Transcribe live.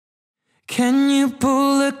Can you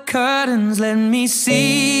pull the curtains, let me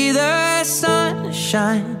see the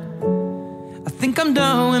sunshine? I think I'm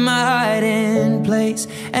done with my hiding place,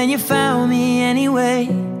 and you found me anyway.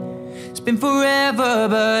 It's been forever,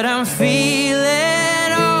 but I'm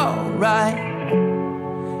feeling alright.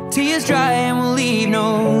 Tears dry and we'll leave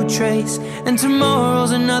no trace, and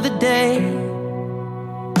tomorrow's another day.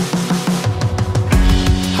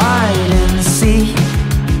 Hide and seek,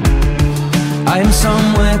 I am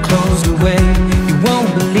somewhere closed away. You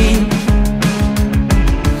won't believe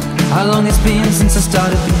how long it's been since I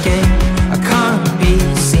started the game. I can't be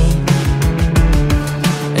seen,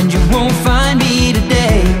 and you won't find me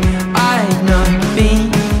today. I've not been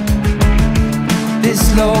this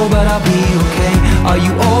low, but I'll be okay. Are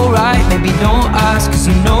you alright? Maybe don't ask, cause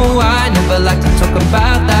you know I never like to talk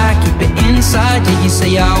about that. Keep it inside, yeah, you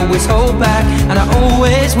say I always hold back, and I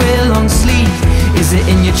always wear long sleeves. Is it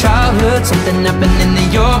in your childhood, something happening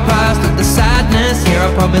in your past? Look, the sadness here,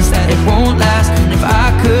 I promise that it won't last. And if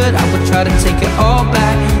I could, I would try to take it all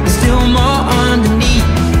back. There's still more underneath,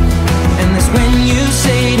 and that's when you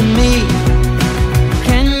say to me,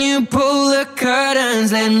 can you pull the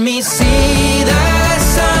curtains, let me see the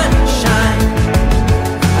sunshine?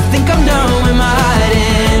 I think I'm done with my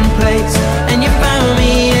hiding place, and you found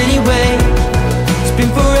me anyway. It's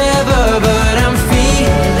been forever, but I'm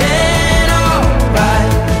feeling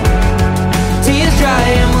alright. Tears dry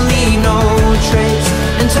and we'll leave no trace,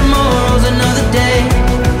 and tomorrow's another day.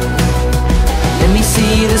 Let me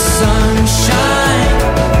see the sunshine,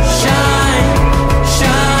 shine,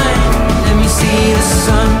 shine. Let me see the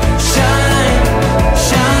sunshine,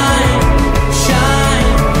 shine, shine.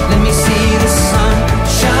 Let me see the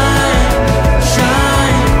sunshine,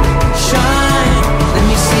 shine, shine. Let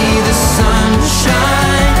me see the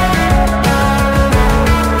sunshine.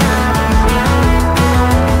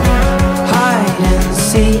 Hide and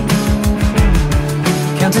seek,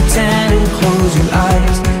 count to 10 and close your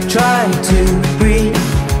eyes. Try to breathe,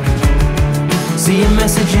 see a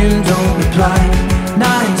message and don't reply.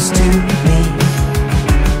 Nice to me,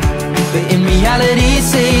 but in reality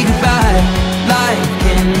say goodbye. Life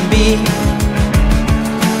can be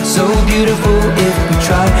so beautiful if we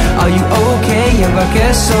try. Are you okay? Yeah, I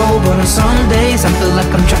guess so. But on some days I feel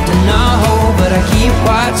like I'm trapped in a hole, but I keep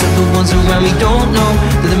quiet so the ones around me don't know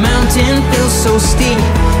that the mountain feels so steep.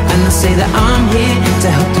 And I say that I'm here to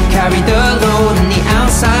help to carry the load, and the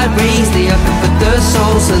outside rays, they are good for the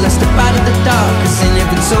soul. So let's step out of the dark, cause in here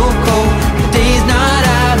it's so cold. The day's not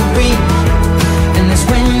out of reach, and that's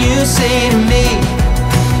when you say to me,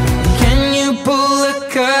 can you pull the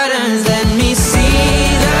curtains?